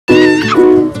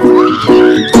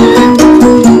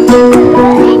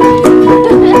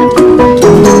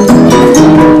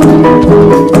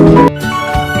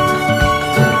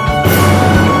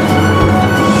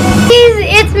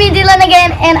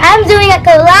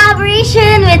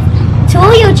two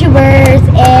YouTubers,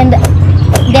 and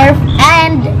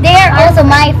they are also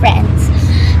my friends.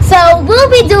 So we'll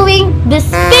be doing the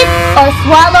spit or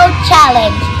swallow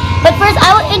challenge. But first,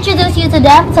 I will introduce you to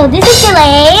them. So this is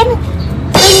Shelane,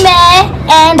 Singme,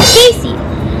 and Casey.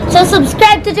 So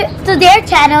subscribe to their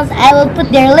channels. I will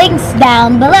put their links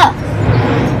down below.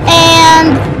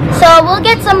 And so we'll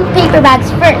get some paper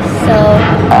bags first. So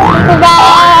paper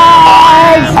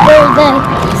bags for the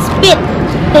spit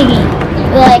thingy.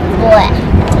 Like bleh.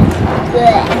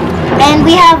 Bleh. And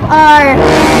we have our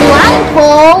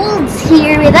blindfolds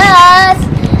here with us.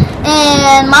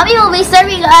 And Mommy will be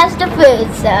serving us the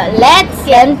food. So let's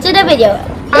get into the video.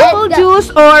 Apple juice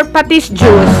or patis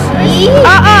juice?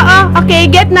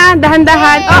 Okay, get na.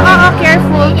 Dahan-dahan.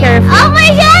 Careful. Oh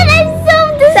my god, I'm so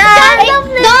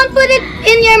disgusting. Don't put it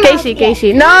in your mouth.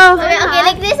 Casey. No. Okay,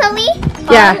 like this only?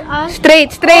 Yeah.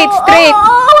 Straight.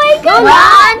 Oh my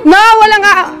god. No, wala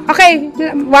nga. Okay.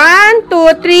 1, 2,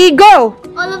 3, go.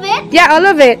 All of it? Yeah, all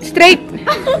of it. Straight. I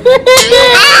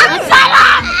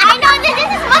know this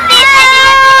is what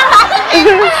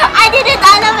I didn't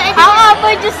all of it.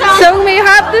 Apple juice. So you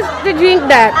have to drink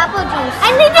that. Apple juice.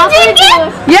 I need to drink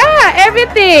it? Yeah,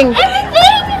 everything.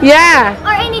 Everything? Yeah.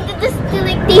 Or I need to just to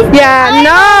like taste it? Yeah,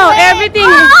 no, everything.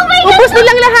 Oh my god. Ubus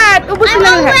nilang lahat.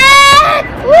 I'm wet.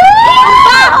 Woo!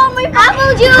 Oh my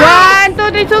apple juice. 1,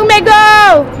 2, 3, Sungme,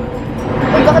 go!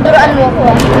 Uy, baka duraan mo ako.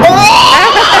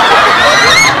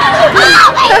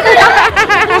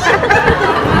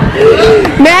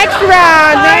 Next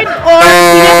round, or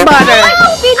peanut butter.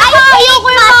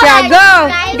 Yeah,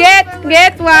 go.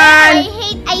 Get one.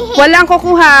 I hate. Walang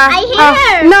kukuha. I hate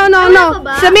her. No.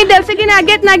 Sa middle, sige na,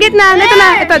 get na. Ito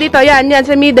na. Ito dito, yan,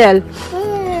 sa middle.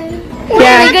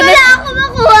 Yeah. Wala ako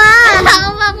makuha.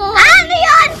 Ano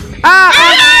yun?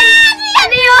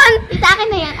 Ano yun? Sa akin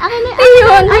na yan.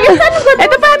 Ayun.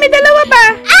 Ito pa, may dalawa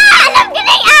pa. Alam ko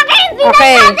na yung akin.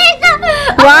 Okay.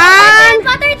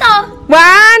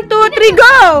 1, 2, 3,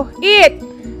 go! Eat!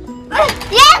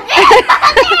 Yes!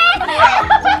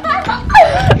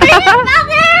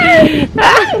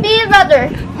 Peanut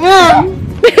butter.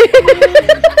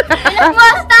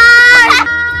 Mustard!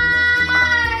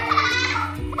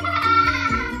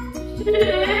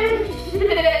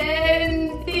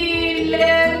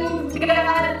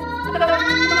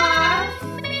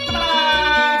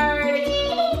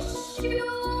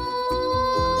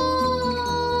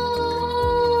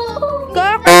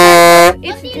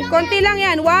 Konti lang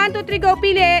yan. 1, 2, 3, go.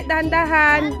 Pili.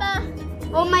 Dahan-dahan.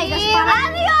 Oh my gosh.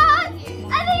 Ano yun?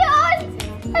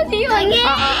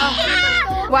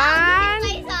 One.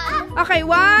 Okay,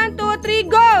 1, 2, 3,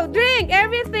 go. Drink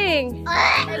everything.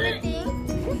 Everything?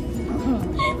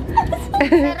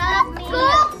 Sarap ni. So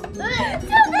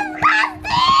disgusting!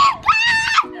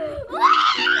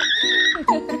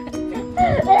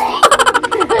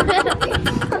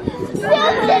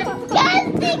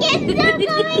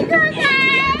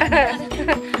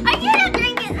 I cannot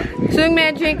drink it.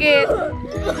 Sungme, drink it.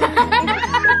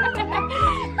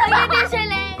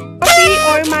 Shelane. Coffee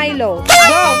or Milo?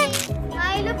 Go.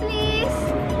 Milo, please.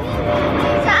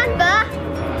 Saan ba?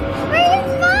 Where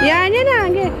is mine? Yan na.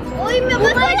 Get. Uy,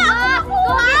 wala ako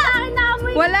makuha.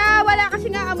 Wala kasi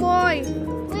nga amoy.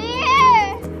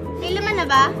 Where? May laman na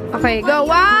ba? Okay, go.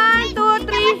 1, 2,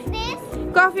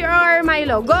 3. Coffee or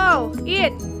Milo? Go.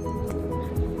 Eat.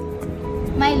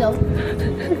 Milo.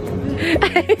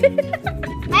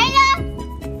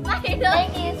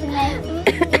 Thank you, Shelane.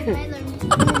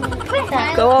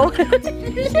 Go.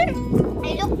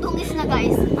 I look dungis na,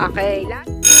 guys. Okay.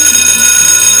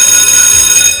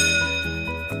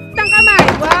 Tang kamay.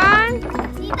 1.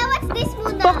 Tita, what's this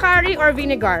muna? Pocari or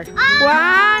vinegar?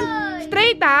 1.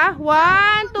 Straight 1,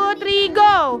 2, 3,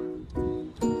 go.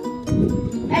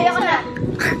 Ayoko na.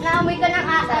 Naamoy ko ng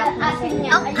asin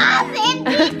niya. Ang asin,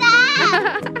 tita!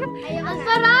 Ang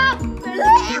sarap!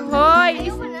 Hoy,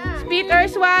 spit or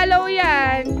swallow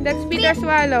yan. That's spit or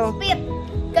swallow. Spit.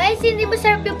 Guys, hindi ba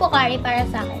sarap yung Pocari para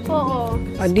sa akin? Oo.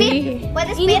 Adi.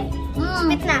 Pwede spit?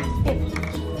 Spit na. Spit.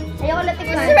 Ayoko na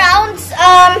tignan. First rounds,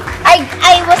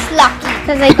 I was lucky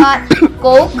because I got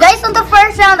Coke. Guys, on the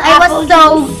first round, I was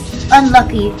so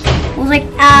unlucky. It was like,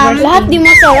 lahat di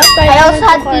masarap. I also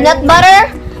had peanut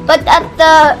butter, but at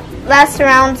the last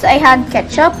rounds, I had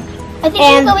ketchup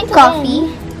and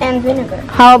coffee and vinegar.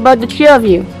 How about the three of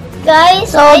you?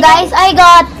 Guys, I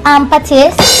got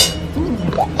patis.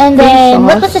 And then,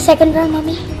 what was the second round,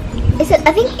 Mommy?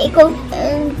 I think a Coke.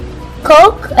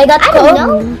 Coke? I got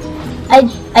Coke.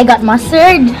 I got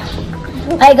mustard.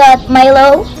 I got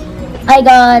Milo. I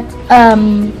got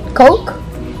Coke.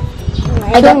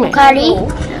 I got curry.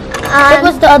 What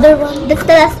was the other one? That's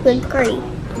the last one, curry.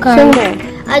 Siyempre.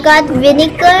 I got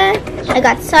vinegar, I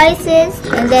got soy sauce,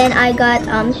 and then I got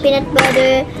peanut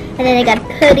butter, and then I got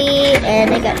putty,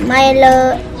 and I got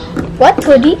Milo. What?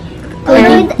 Putty?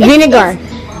 And vinegar.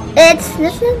 That's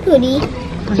not putty.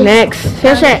 Next.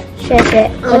 Siyempre.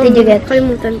 Shit. What did you get?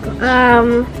 Kalimutan ko.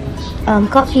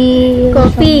 Coffee.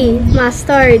 Coffee,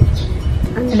 mustard,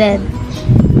 And then,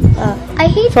 I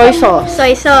hate Soy sauce.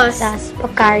 soy sauce,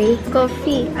 Pocari.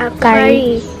 coffee, Curry.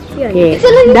 curry. Yun. Okay.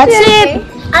 That's it.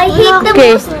 I hate the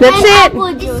Okay, most. that's it.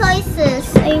 The soy sauce.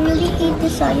 I really hate the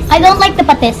soy sauce. I don't like the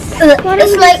patis.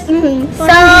 It's like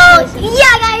So,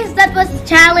 yeah guys, that was the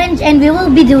challenge and we will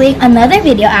be doing another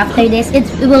video after this. It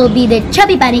will be the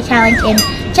Chubby Bunny Challenge and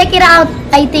check it out.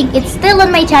 I think it's still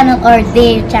on my channel or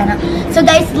their channel. So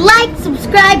guys, like,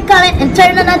 subscribe, comment, and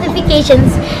turn on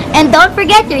notifications. And don't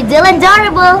forget, you're Dylan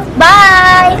Adorable.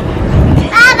 Bye!